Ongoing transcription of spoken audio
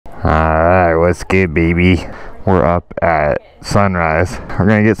Alright, what's good, baby? We're up at sunrise. We're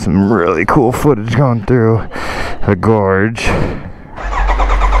gonna get some really cool footage going through the gorge. I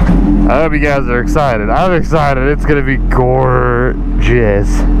hope you guys are excited. I'm excited. It's gonna be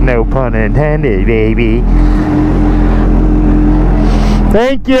gorgeous. No pun intended, baby.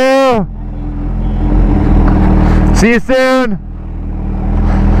 Thank you. See you soon.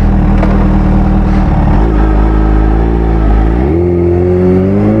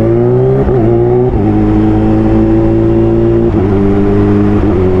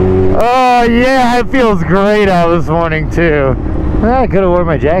 Oh yeah, it feels great out this morning too. I could have worn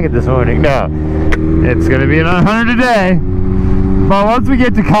my jacket this morning. No, it's gonna be another 100 today. But once we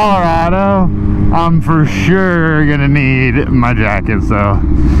get to Colorado, I'm for sure gonna need my jacket. So,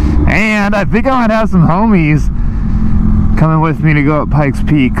 and I think I might have some homies coming with me to go up Pikes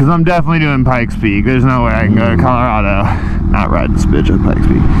Peak, because I'm definitely doing Pikes Peak. There's no way I can go to Colorado not riding this bitch at Pikes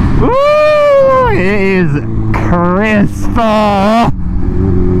Peak. Woo! It is crisp.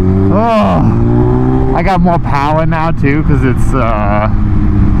 Oh, I got more power now too, because it's a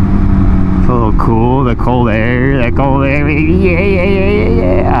little cool. The cold air, that cold air.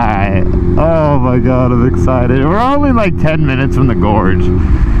 Yeah. Alright. Oh my god, I'm excited. We're only like 10 minutes from the gorge.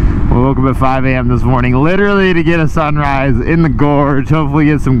 We woke up at 5 a.m. this morning, literally to get a sunrise in the gorge. Hopefully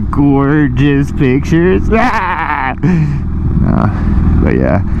get some gorgeous pictures. But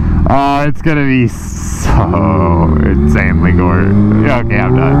yeah. Oh, it's gonna be so insanely gorgeous. Okay,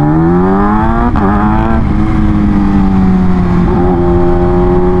 I'm done.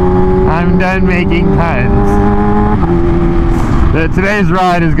 I'm done making puns. Today's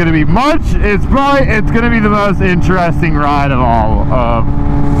ride is gonna be it's gonna be the most interesting ride of all of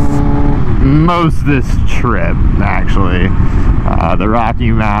most this trip, actually. The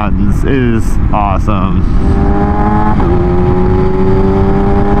Rocky Mountains is awesome.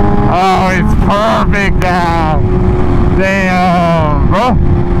 Oh, it's perfect now. Damn. Oh.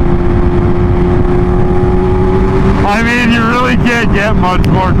 I mean, you really can't get much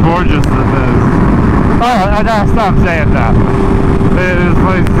more gorgeous than this. Alright, I gotta stop saying that. This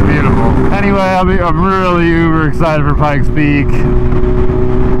place is beautiful. Anyway, I'm really uber excited for Pikes Peak.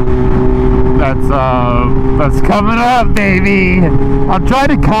 That's coming up, baby. I'm trying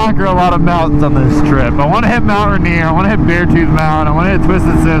to conquer a lot of mountains on this trip. I want to hit Mount Rainier. I want to hit Beartooth Mountain. I want to hit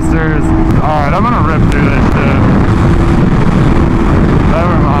Twisted Sisters. Alright, I'm gonna rip through this shit.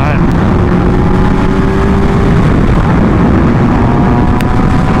 Never mind.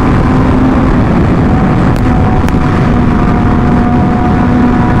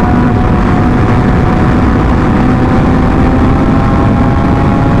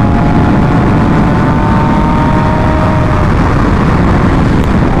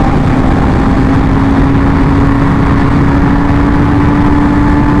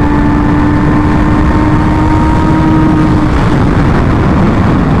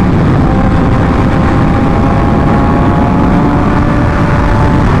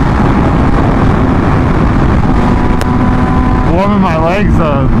 Warming my legs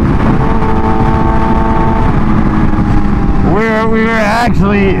up. We were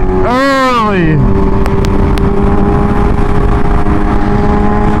actually early.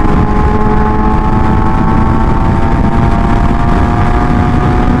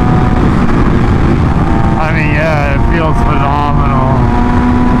 I mean, yeah, it feels phenomenal.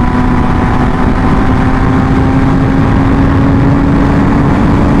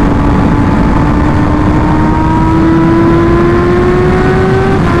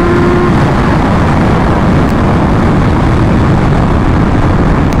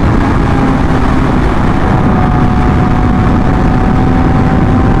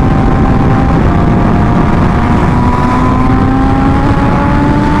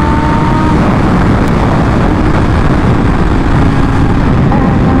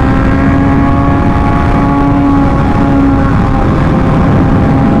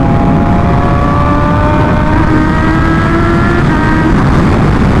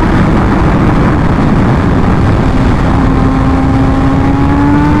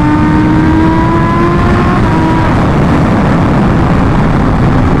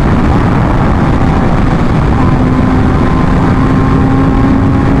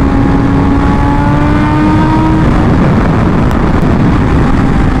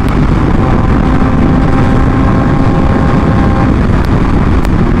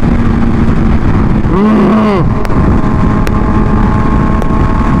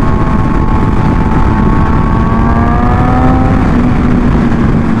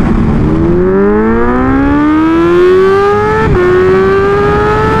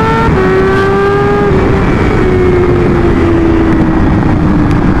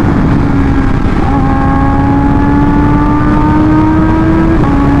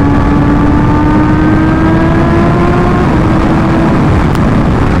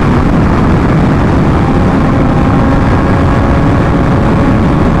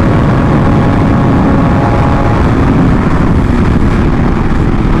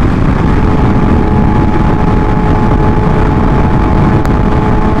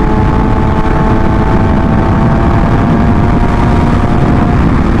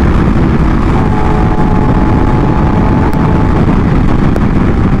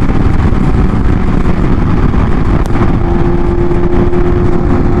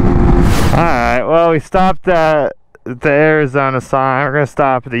 Well, we stopped at the Arizona sign. We're gonna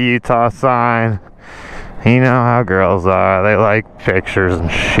stop at the Utah sign. You know how girls are. They like pictures and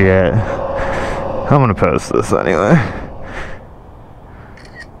shit. I'm gonna post this anyway.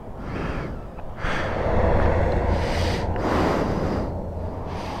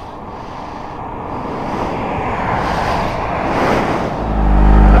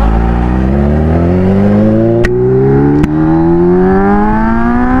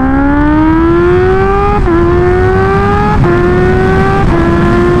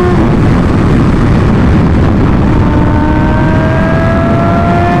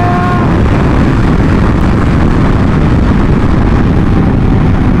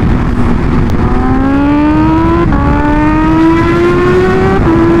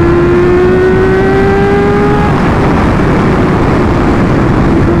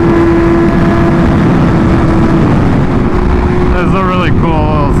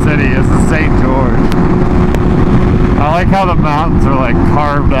 How the mountains are like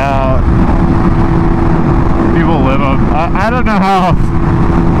carved out. People live up. I don't know how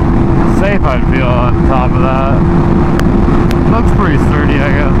safe I'd feel on top of that. Looks pretty sturdy, I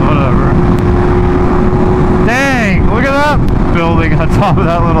guess. Whatever. Dang! Look at that building on top of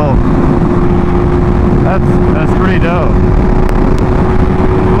that little. That's pretty dope.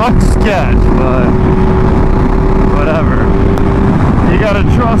 Looks sketch, but whatever. You gotta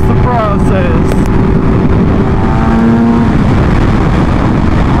trust the process.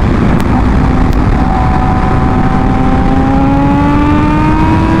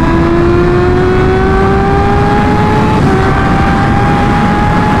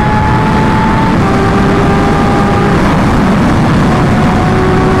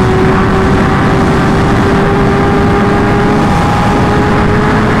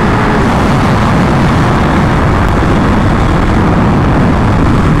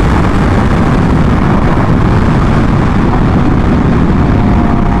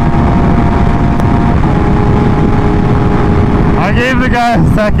 The guy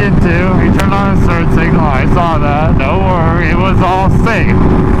a second too. He turned on his third signal. I saw that. Don't worry, it was all safe.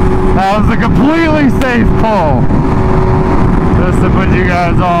 That was a completely safe pull. Just to put you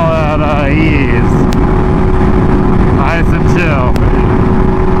guys all at ease. Nice and chill.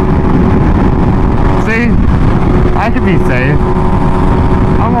 See? I can be safe.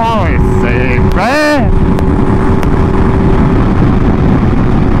 I'm always safe, right?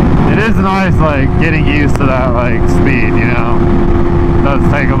 It is nice, like, getting used to that, like, speed, you know?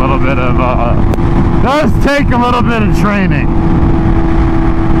 Does take a little bit of training.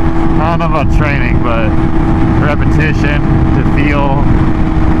 I don't know about training, but repetition to feel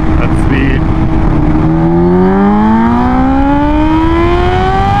that speed.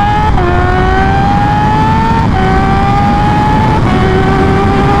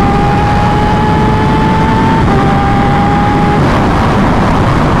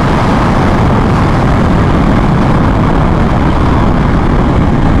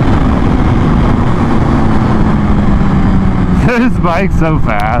 This bike's so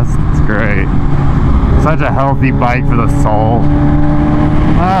fast, it's great. Such a healthy bike for the soul.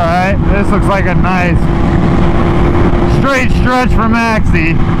 Alright, this looks like a nice straight stretch for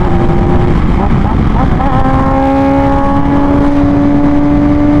Maxy.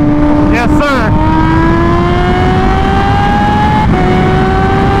 Yes, sir.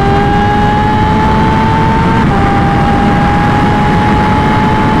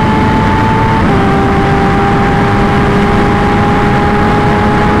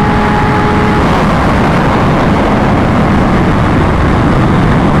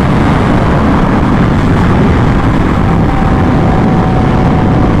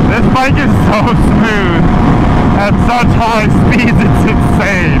 Bike is so smooth at such high speeds, it's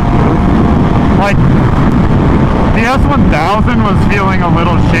insane. Like, the S1000 was feeling a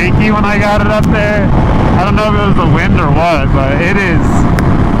little shaky when I got it up there. I don't know if it was the wind or what, but it is.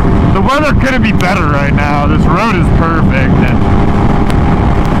 The weather couldn't be better right now. This road is perfect and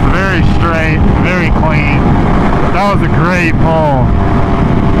very straight, very clean. That was a great pull.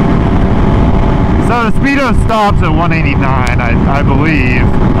 So the speedo stops at 189, I believe.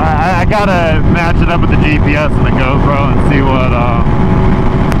 I gotta match it up with the GPS and the GoPro and see what,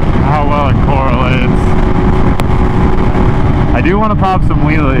 how well it correlates. I do want to pop some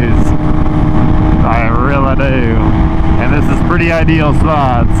wheelies. I really do. And this is pretty ideal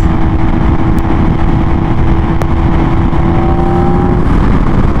spots.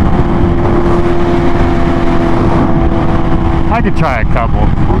 I could try a couple.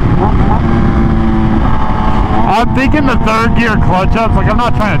 I'm thinking the third gear clutch ups, like I'm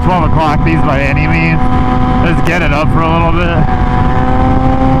not trying to 12 o'clock these by any means. Just get it up for a little bit.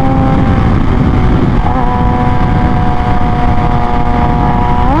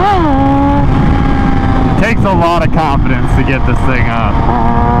 takes a lot of confidence to get this thing up.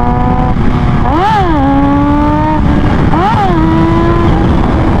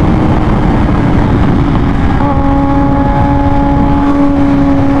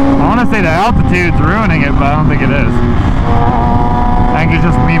 I want to say the altitude's ruining it, but I don't think it is. I think it's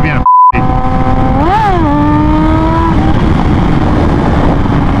just me being a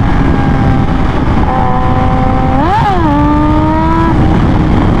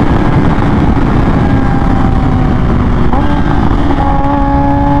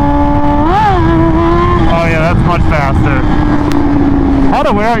much faster. How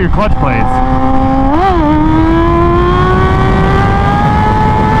to wear out your clutch plates.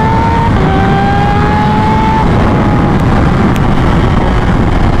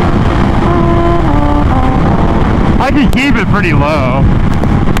 I can keep it pretty low.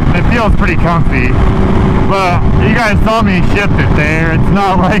 It feels pretty comfy. But you guys saw me shift it there. It's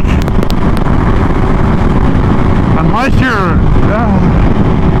not like, unless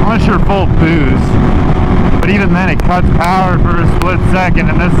you're full boost. But even then, it cuts power for a split second,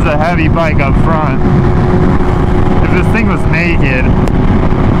 and this is a heavy bike up front. If this thing was naked,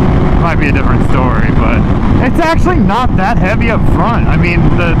 it might be a different story, but it's actually not that heavy up front. I mean,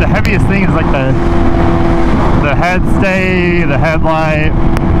 the heaviest thing is like the head stay, the headlight.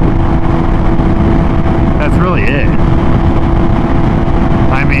 That's really it.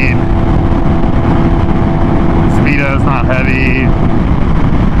 I mean, Speedo's not heavy.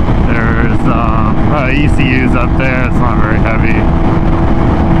 There's ECUs up there, it's not very heavy.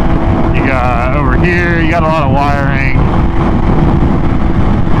 You got over here, you got a lot of wiring.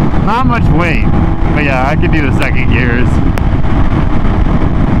 Not much weight, but yeah, I could do the second gears.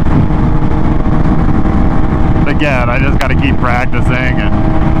 But again, I just got to keep practicing, and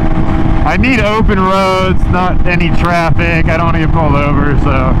I need open roads, not any traffic. I don't want to get pulled over,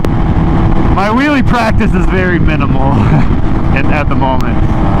 so my wheelie practice is very minimal at the moment.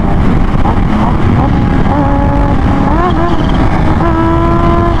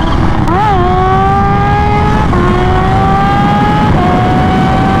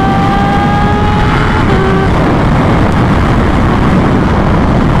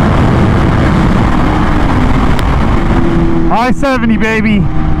 I-70, baby.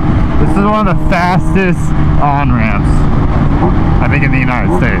 This is one of the fastest on-ramps, I think, in the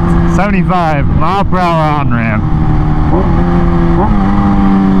United States. 75 mile per hour on-ramp.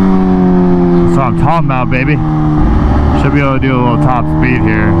 That's what I'm talking about, baby. Should be able to do a little top speed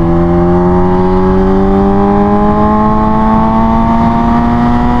here.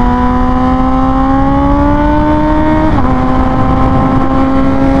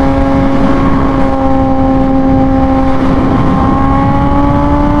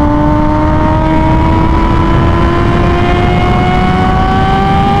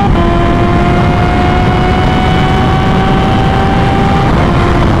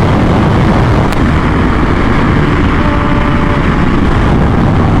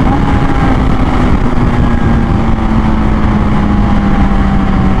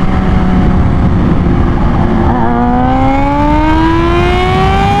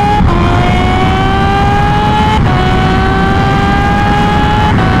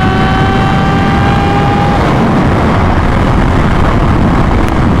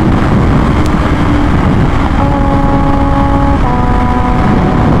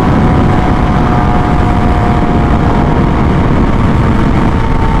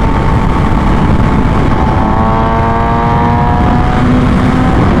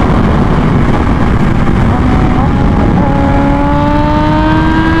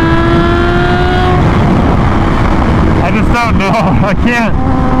 I can't.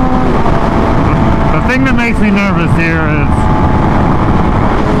 The thing that makes me nervous here is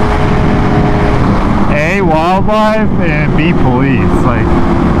A, wildlife, and B, police. Like,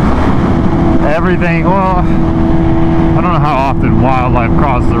 everything. Well, I don't know how often wildlife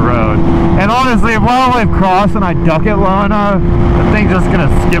crosses the road. And honestly, if wildlife cross and I duck it low enough, the thing's just gonna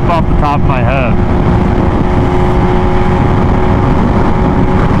skip off the top of my head.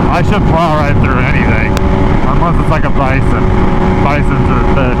 I should plow right through anything. Unless it's like a bison. Bisons are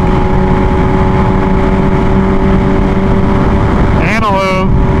thick. Antelope.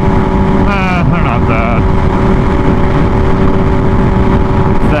 They're not bad.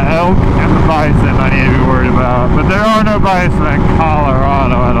 It's the elk and the bison I need to be worried about. But there are no bison in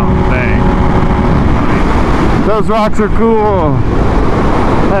Colorado, I don't think. Those rocks are cool.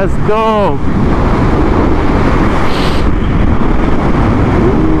 That's dope.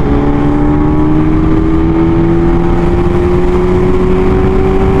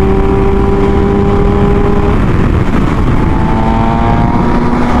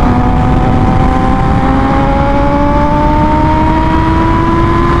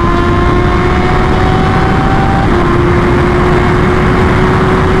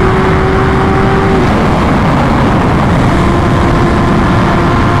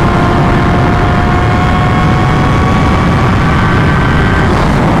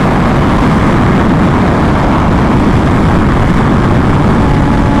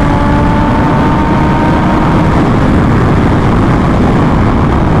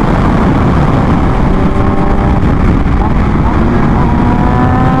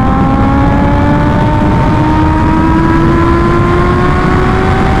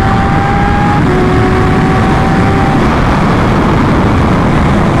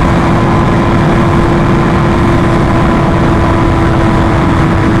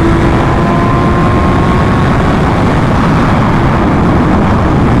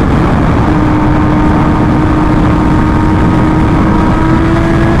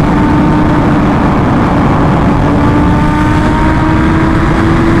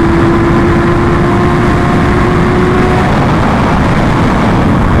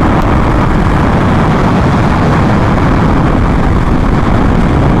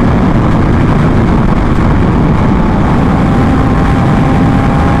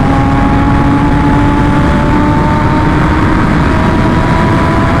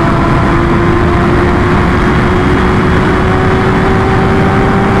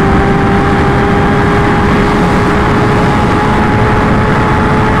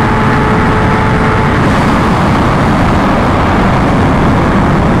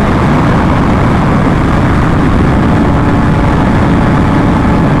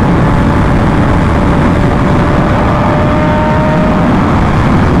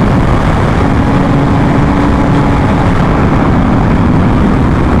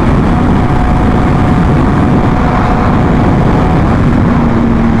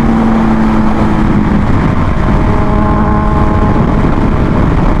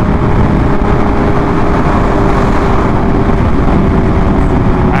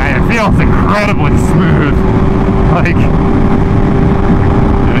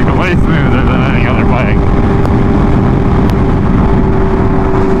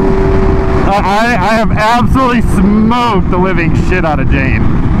 I have absolutely smoked the living shit out of Jane.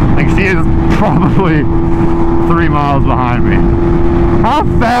 Like, she is probably 3 miles behind me. How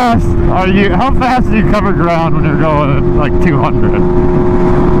fast do you cover ground when you're going like 200?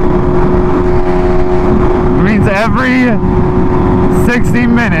 It means every 60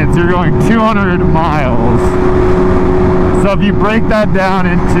 minutes you're going 200 miles. So if you break that down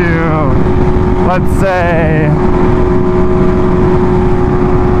into, let's say,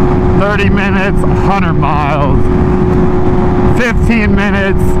 30 minutes, 100 miles, 15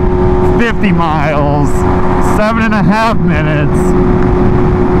 minutes, 50 miles, 7.5 minutes,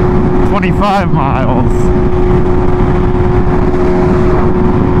 25 miles.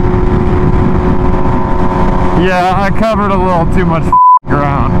 Yeah, I covered a little too much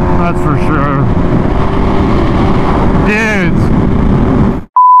ground, that's for sure. Dudes,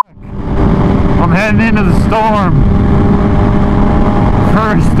 I'm heading into the storm.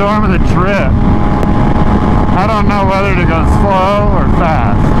 First storm of the trip. I don't know whether to go slow or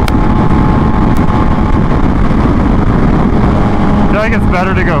fast. I feel like it's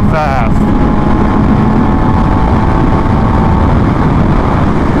better to go fast.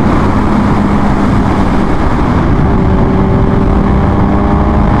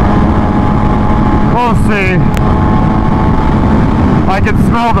 We'll see. I can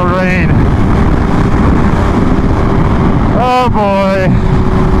smell the rain. Oh boy.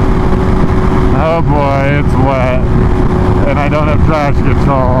 Oh boy, it's wet. And I don't have trash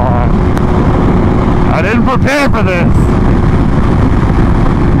control on. I didn't prepare for this.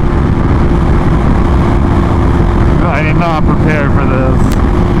 I did not prepare for this.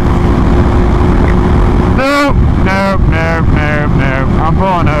 Nope, nope, nope, nope, nope. I'm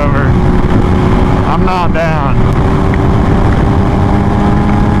pulling over. I'm not down.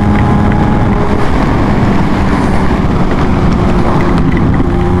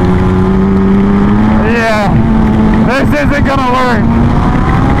 Yeah, this isn't gonna work.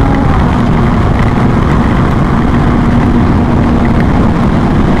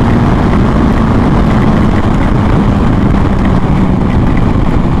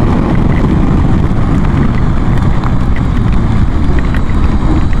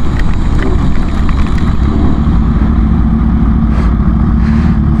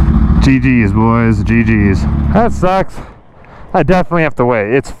 GG's, boys, GG's. That sucks. I definitely have to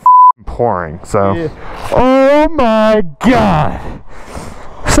wait. It's pouring, so. Yeah. Oh my God!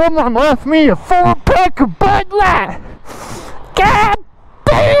 Someone left me a 4-pack of Bud Light. God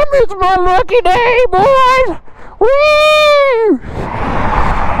damn, it's my lucky day, boys! Woo!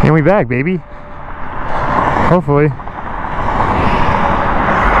 And we back, baby. Hopefully.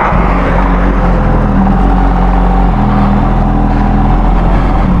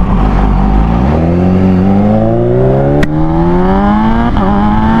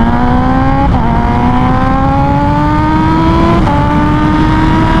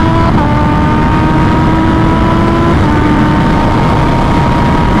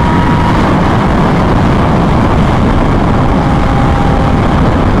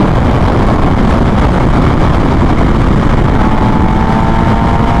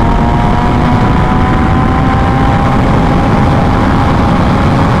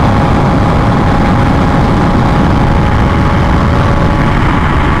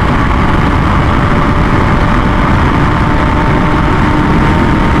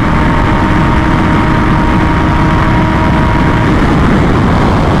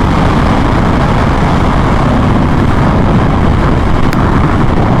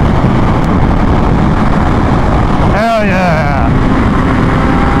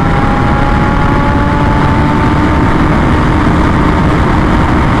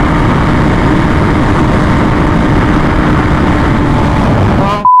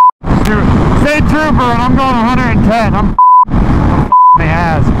 And I'm going 110. I'm the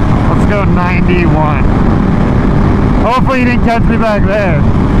ass. Let's go 91. Hopefully he didn't catch me back there.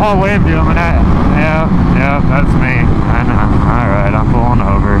 I'll wave to him and yeah, that's me. I know. Alright, I'm pulling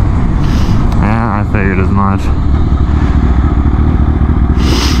over. Yeah, I figured as much.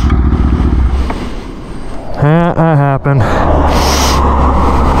 Yeah, that happened.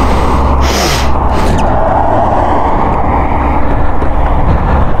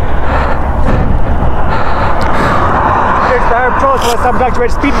 What's up, Dr.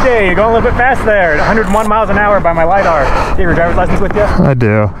 Red Speed today? You're going a little bit fast there, 101 miles an hour by my LiDAR. Do you have your driver's license with you? I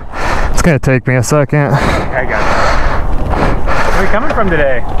do. It's going to take me a second. I got it. Where are you coming from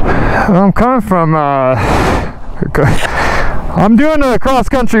today? I'm coming from, I'm doing a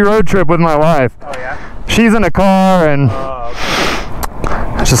cross-country road trip with my wife. Oh, yeah? She's in a car and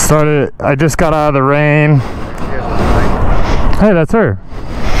I just got out of the rain. Hey, that's her.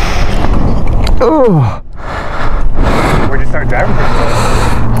 Oh. Where'd you start driving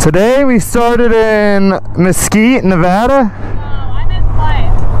from? Today we started in Mesquite, Nevada. Oh, I'm in Flight.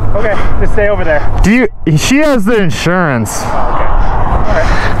 Okay, just stay over there. Do you? She has the insurance. Oh, okay. All right.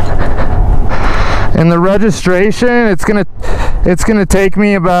 And the registration, it's gonna take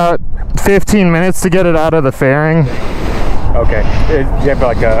me about 15 minutes to get it out of the fairing. Okay. Do you have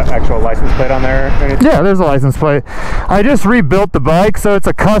like a actual license plate on there? Or anything? Yeah, there's a license plate. I just rebuilt the bike, so it's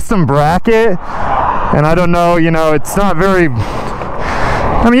a custom bracket. And I don't know, you know, it's not very...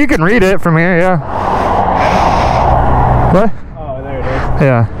 I mean, you can read it from here, yeah. What? Oh, there it is.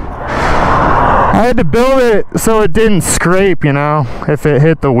 Yeah. I had to build it so it didn't scrape, you know, if it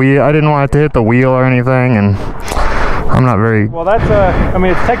hit the wheel. I didn't want it to hit the wheel or anything, and I'm not very... Well, that's I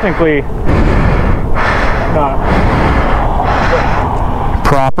mean, it's technically not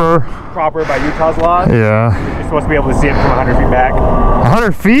proper by Utah's laws. Yeah. You're supposed to be able to see it from 100 feet back.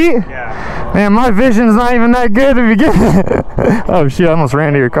 100 feet? Yeah. Man, my vision's not even that good to begin. Oh shit, I almost ran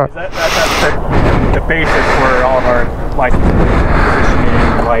into your car. That's the basis for all of our licenses,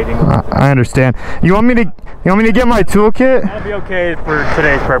 positioning, lighting. I understand. You want me to get my toolkit? That'll be okay for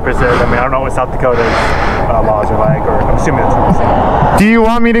today's purposes. I mean, I don't know what South Dakota's laws are like, or I'm assuming that's what it's like. Do you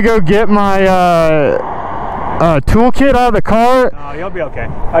want me to go get my toolkit out of the car? No, you'll be okay.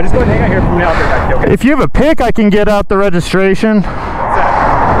 Just go ahead and hang out here for me. I'll be back. Okay? If you have a pick, I can get out the registration. What's that?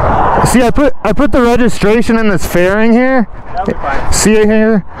 See, I put the registration in this fairing here. That'll be fine. See it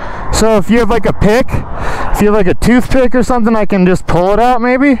here? So if you have like a pick, if you have like a toothpick or something, I can just pull it out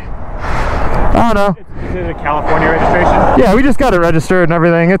maybe? I don't know. Is it a California registration? Yeah, we just got it registered and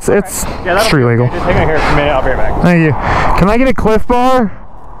everything. It's Yeah, street legal. Just hang out here for a minute. I'll be right back. Thank you. Can I get a Cliff Bar?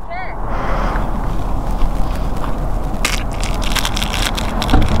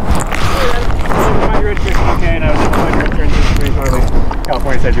 Okay, and I was just pulling your insurance information, or at least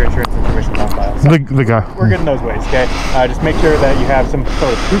California says your insurance information is on file. So The guy. we're good in those ways, okay? Just make sure that you have some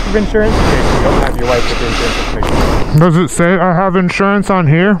sort of proof of insurance in case you don't have your wife with your insurance information. Does it say I have insurance on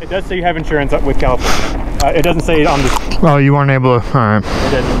here? It does say you have insurance with California. It doesn't say it on this. Oh, you weren't able to. All right.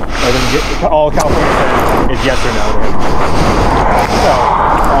 It doesn't. All California says is yes or no. So,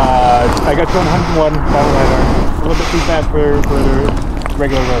 I got you on 101 battle radar. A little bit too fast for the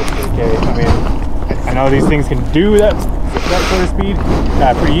regular roads, okay? I mean, I know these things can do that sort of speed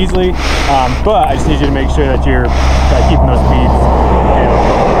pretty easily, but I just need you to make sure that you're keeping those speeds.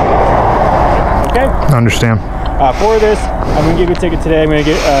 Okay? I understand. For this, I'm going to give you a ticket today. I'm going to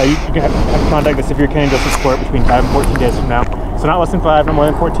get you can have contact us if you're Canadian Justice Court between 5 and 14 days from now. So not less than 5, not more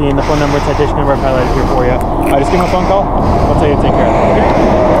than 14. The phone number and citation number I've highlighted here for you. Just give them a phone call. I'll tell you to take care of it. Okay? You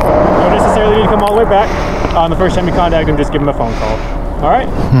don't necessarily need to come all the way back. The first time you contact them, just give them a phone call. All right?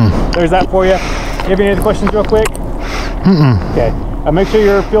 There's that for you. You have any other questions real quick? Okay. Make sure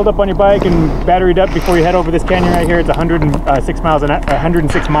you're filled up on your bike and batteried up before you head over this canyon right here. It's 106 miles an hour.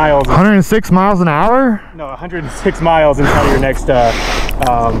 106 miles. 106 miles an hour? No, 106 miles until your next stop.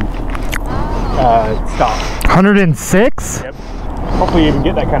 106? Yep. Hopefully you even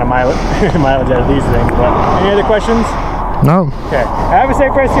get that kind of mileage out of these things. But any other questions? No. Okay. Have a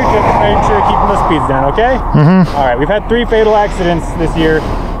safe rest of your trip. Make sure you're keeping those speeds down, okay? All right. We've had 3 fatal accidents this year.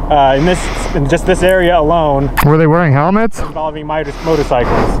 In just this area alone. Were they wearing helmets? Involving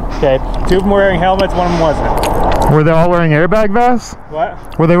motorcycles. Okay. 2 of them were wearing helmets, 1 of them wasn't. Were they all wearing airbag vests? What?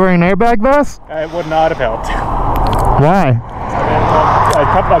 Were they wearing airbag vests? It would not have helped. Why? A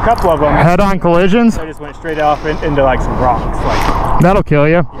couple of them. Head-on collisions? They just went straight off into like some rocks. Like. That'll kill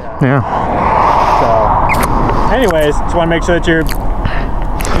you. Yeah. So, anyways, just want to make sure that you're,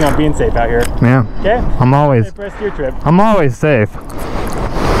 being safe out here. Yeah. Okay. I'm always. Safe rest of your trip. I'm always safe.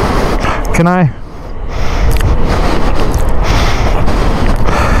 Can I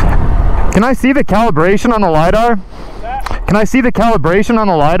see the calibration on the LiDAR? What's that? Can I see the calibration on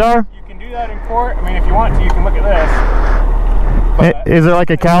the LiDAR? You can do that in court. I mean, if you want to, you can look at this. But Is there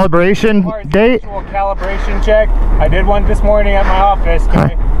like a calibration date? Actual calibration check. I did one this morning at my office,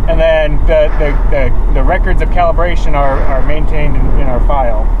 and then the records of calibration are maintained in our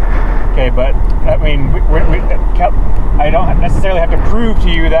file. Okay, but I mean, I don't necessarily have to prove to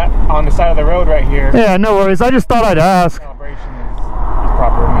you that on the side of the road right here. Yeah, no worries. I just thought I'd ask. Calibration is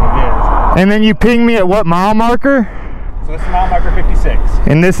proper. I mean, it is. And then you ping me at what mile marker? So this is mile marker 56.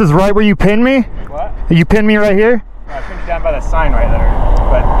 And this is right where you pin me? What? You pin me right here? I pinned you down by the sign right there.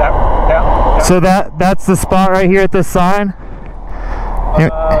 But that so that's the spot right here at this sign? let's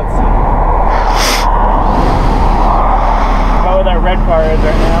see. About where that red car is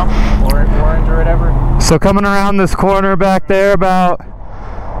right now, or orange or whatever. So coming around this corner back there about,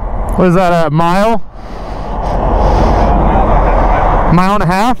 what is that, a mile? Mile and a half. Mile and a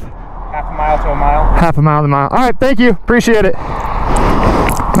half? Half a mile to a mile. Half a mile to a mile. All right, thank you. Appreciate it.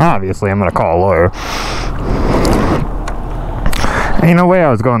 Obviously, I'm gonna call a lawyer. Ain't no way I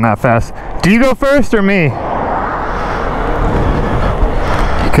was going that fast. Do you go first or me? You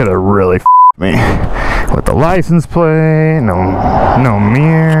could have really f***ed me with the license plate, no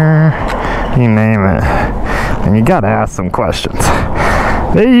mirror, you name it. And you gotta ask some questions.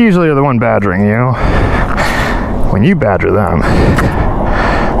 They usually are the one badgering you when you badger them.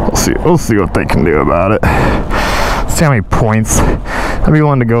 We'll see what they can do about it. See how many points. I'd be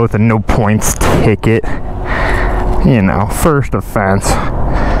willing to go with a no points ticket. You know, first offense.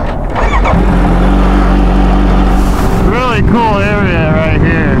 Really cool area right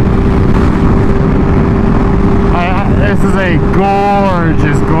here. This is a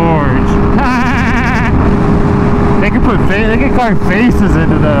gorgeous gorge. They can carve faces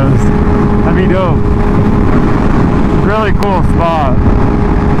into those. That'd be dope. Really cool spot.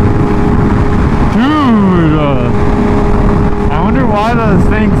 Dude, I wonder why those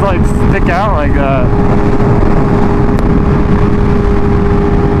things like stick out like that.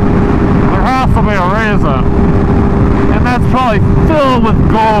 There has to be a reason. And that's probably filled with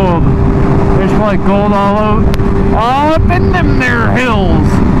gold. There's probably gold all up in them there hills.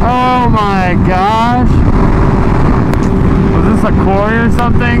 Oh my gosh. Was this a quarry or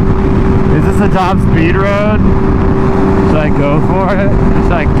something? Is this a top speed road? Should I go for it?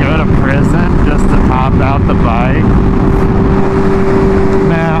 Should I go to prison just to top out the bike?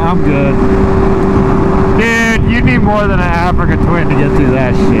 Nah, I'm good. Dude, you need more than an Africa Twin to get through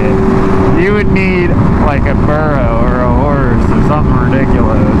that shit. You would need like a burro or a horse or something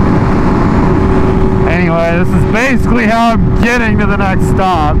ridiculous. Anyway, this is basically how I'm getting to the next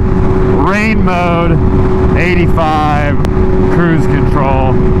stop. Rain mode, 85, cruise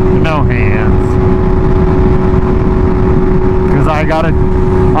control, no hands. Cause I got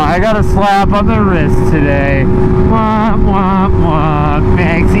a slap on the wrist today. Wah, wah, wah,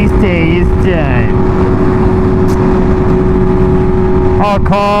 Maxy's day is done. I'll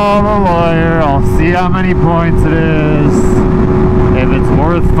call the lawyer, I'll see how many points it is. If it's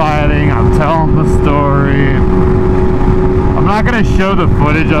worth fighting, I'll tell him the story. I'm not gonna show the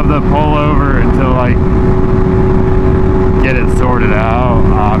footage of the pullover until I get it sorted out,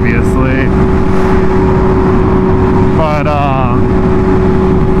 obviously. But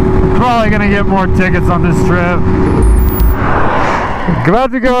probably gonna get more tickets on this trip.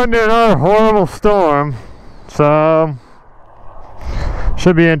 About to go into another horrible storm, so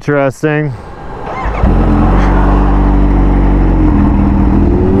should be interesting.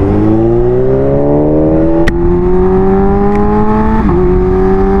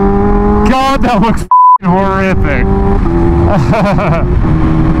 God, that looks horrific.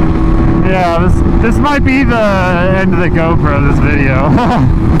 Yeah, this might be the end of the GoPro, this video.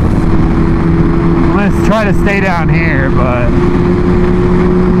 Let's try to stay down here, but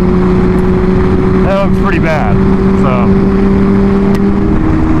that looks pretty bad, so.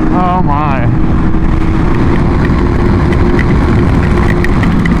 Oh my.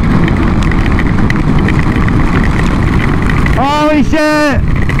 Holy shit!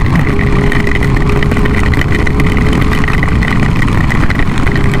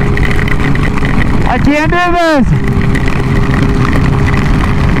 I can't do this!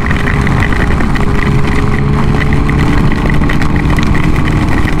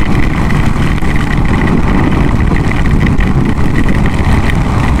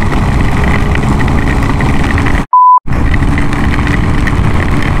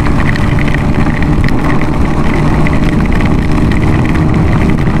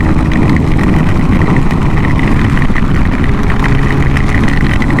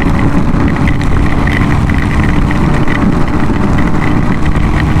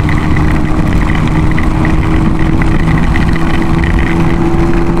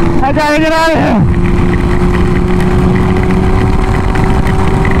 I gotta get out of here!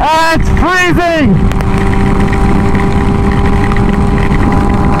 Ah, it's freezing!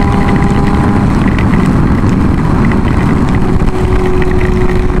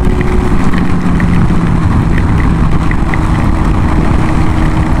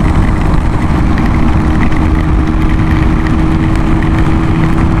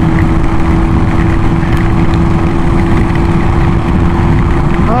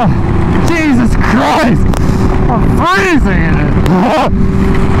 Jesus Christ! I'm freezing in it!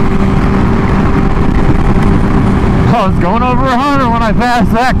 I was going over 100 when I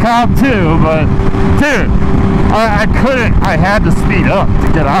passed that cop too, but dude, I couldn't, I had to speed up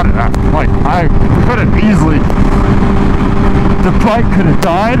to get out of that. Like, I could have easily, the bike could have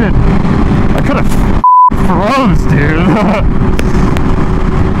died and I could have froze, dude.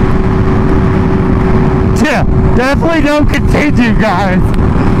 Yeah, definitely don't continue, guys.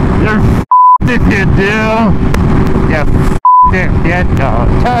 You're f***ed if you do. Yeah, f***ed if you don't.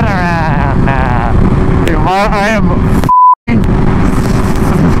 Turn around now. Dude, I am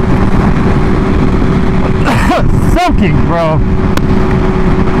soaking, bro.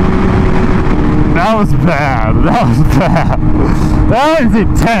 That was bad. That was bad. That was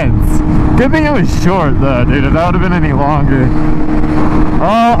intense. Good thing it was short, though, dude. If that would have been any longer.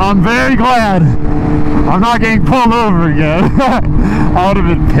 Oh, I'm very glad I'm not getting pulled over again. I would have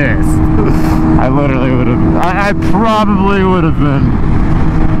been pissed. I literally would have. I probably would have been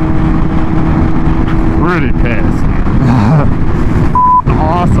pretty pissed.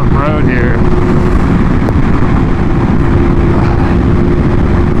 Awesome road here.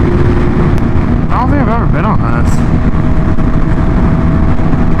 I don't think I've ever been on this.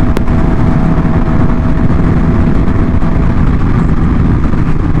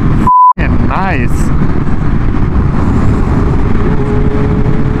 F***ing nice.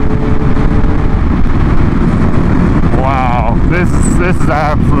 Wow, this is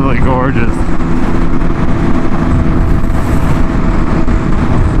absolutely gorgeous.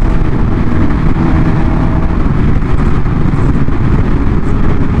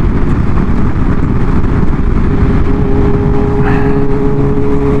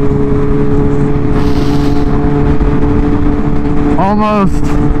 Almost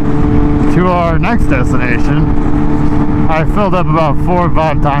to our next destination. I filled up about 4 or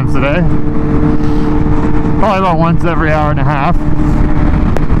 5 times today. Probably about once every hour and a half.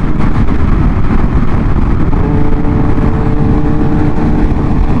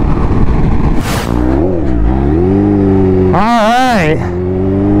 Alright.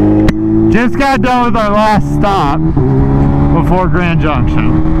 Just got done with our last stop before Grand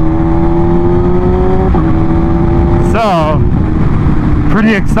Junction. So,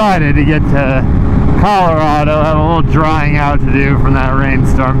 pretty excited to get to Colorado. I have a little drying out to do from that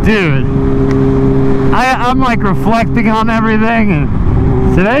rainstorm. Dude, I'm like reflecting on everything, and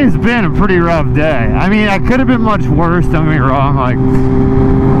today's been a pretty rough day. I mean, I could have been much worse, don't get me wrong. Like,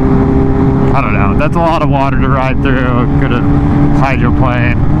 I don't know, that's a lot of water to ride through. Could have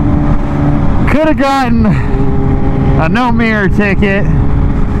hydroplaned. Could have gotten a no mirror ticket.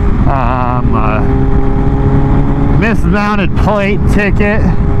 Mismounted plate ticket,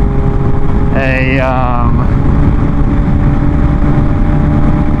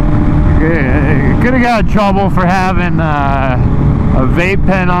 could have got in trouble for having a vape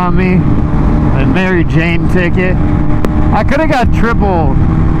pen on me, a Mary Jane ticket. I could have got triple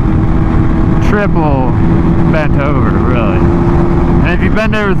bent over, really. And if you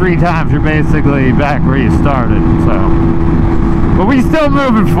bend over 3 times, you're basically back where you started. So, but we still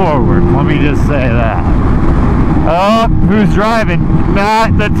moving forward. Let me just say that. Oh, who's driving?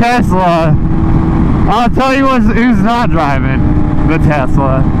 Not the Tesla. I'll tell you who's not driving. The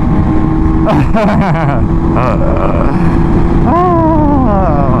Tesla.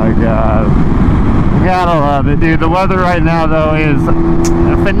 Oh my god. Gotta love it, dude. The weather right now, though, is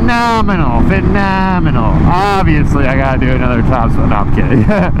phenomenal. Phenomenal. Obviously, I gotta do another top spin. No, I'm kidding.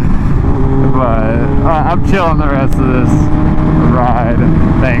 But I'm chilling the rest of this ride,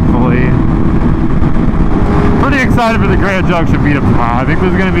 thankfully. Pretty excited for the Grand Junction meetup tomorrow. I think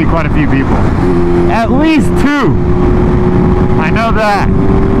there's going to be quite a few people. At least 2. I know that.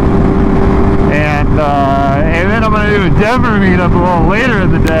 And then I'm going to do a Denver meetup a little later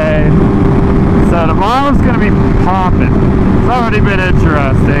in the day. So tomorrow's going to be popping. It's already been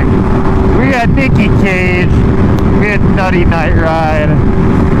interesting. We had Nicky Cage. We had Nutty Night Ride.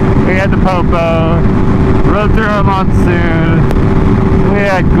 We had the Popo. Rode through a monsoon. We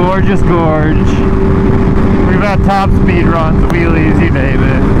had Gorgeous Gorge. We've had top speed runs, wheelies, you name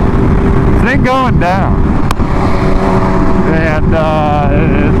it. It's been going down. And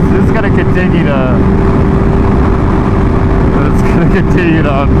it's going to continue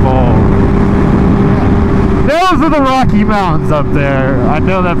to unfold. Those are the Rocky Mountains up there. I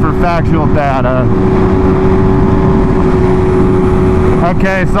know that for factual data.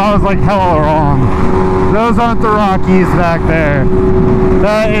 Okay, so I was like hella wrong. Those aren't the Rockies back there.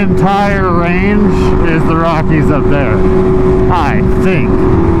 That entire range is the Rockies up there, I think.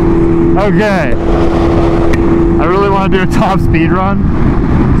 Okay. I really want to do a top speed run,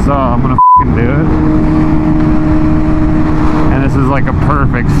 so I'm gonna f***ing do it. And this is like a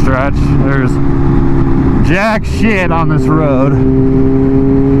perfect stretch. There's jack shit on this road.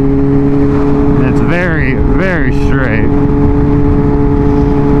 And it's very, very straight.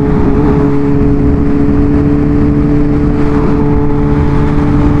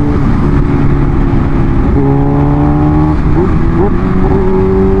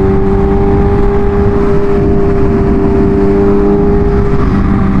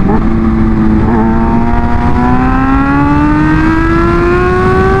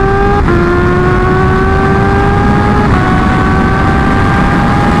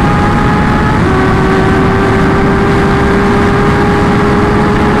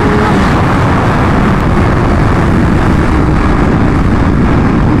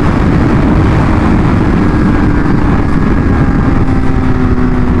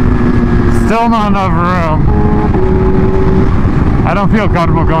 Still not enough room. I don't feel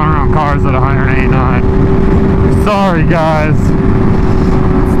comfortable going around cars at 189. Sorry guys.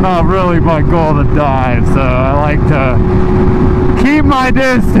 It's not really my goal to dive, so I like to keep my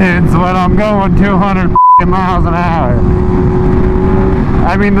distance when I'm going 200 miles an hour.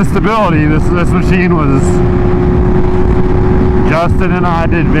 I mean, the stability, this machine was... Justin and I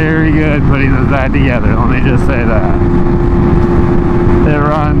did very good putting this back together, let me just say that. It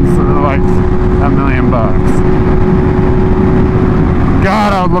runs like $1 million.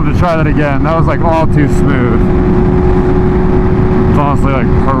 God, I would love to try that again. That was like all too smooth. It's honestly like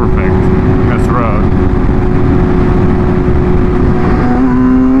perfect in this road.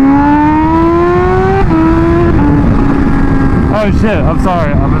 Oh shit, I'm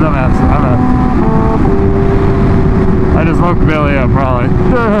sorry, I'm a dumbass. I just woke Billy up probably.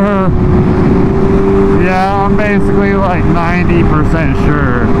 Yeah, I'm basically like 90%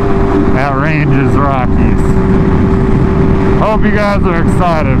 sure that range is Rockies. Hope you guys are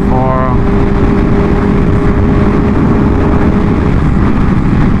excited for them.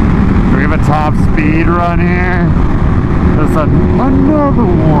 Do we have a top speed run here? There's another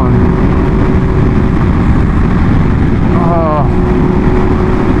one. Oh,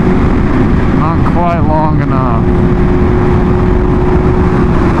 not quite long enough.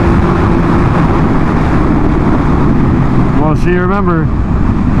 Well, she remember.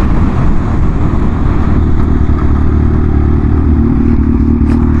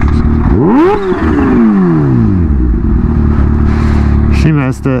 She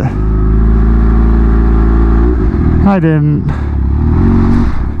missed it. I didn't.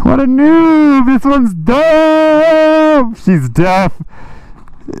 What a noob! This one's dope! She's deaf.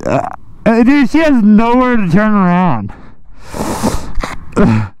 Dude, she has nowhere to turn around.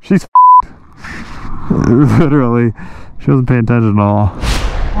 She's literally. She wasn't paying attention at all.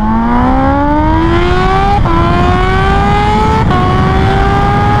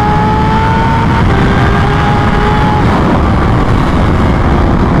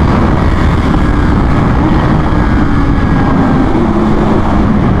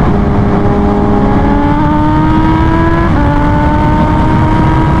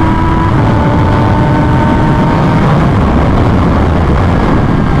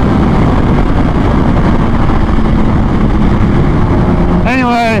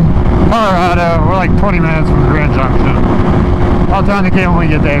 Colorado, we're like 20 minutes from Grand Junction. I'll turn the camera when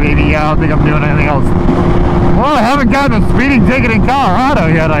we get there, baby. Yeah, I don't think I'm doing anything else. Well, I haven't gotten a speeding ticket in Colorado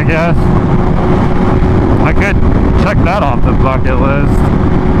yet, I guess. I could check that off the bucket list.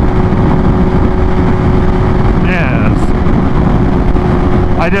 Yes.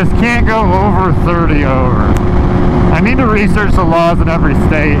 I just can't go over 30 over. I need to research the laws in every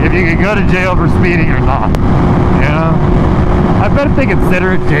state, if you can go to jail for speeding or not. You know? I bet if they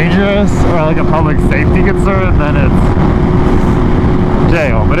consider it dangerous or like a public safety concern, then it's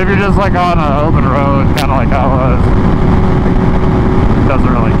jail. But if you're just like on an open road, kind of like I was, doesn't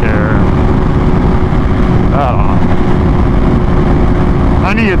really care. I don't know.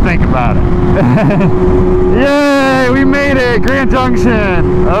 I need to think about it. Yay! We made it! Grand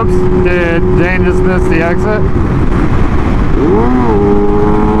Junction! Oops, did Jane just miss the exit?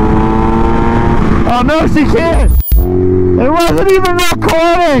 Oh no, she can't! It wasn't even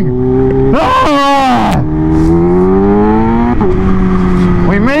recording! Ah!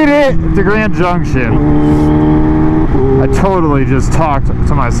 We made it to Grand Junction. I totally just talked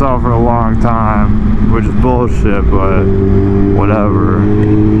to myself for a long time, which is bullshit, but whatever.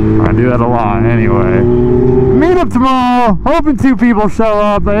 I do that a lot anyway. Meet up tomorrow. Hoping 2 people show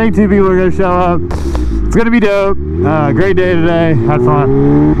up. I think 2 people are gonna show up. It's gonna be dope. Great day today. Had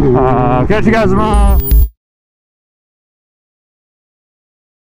fun. Catch you guys tomorrow.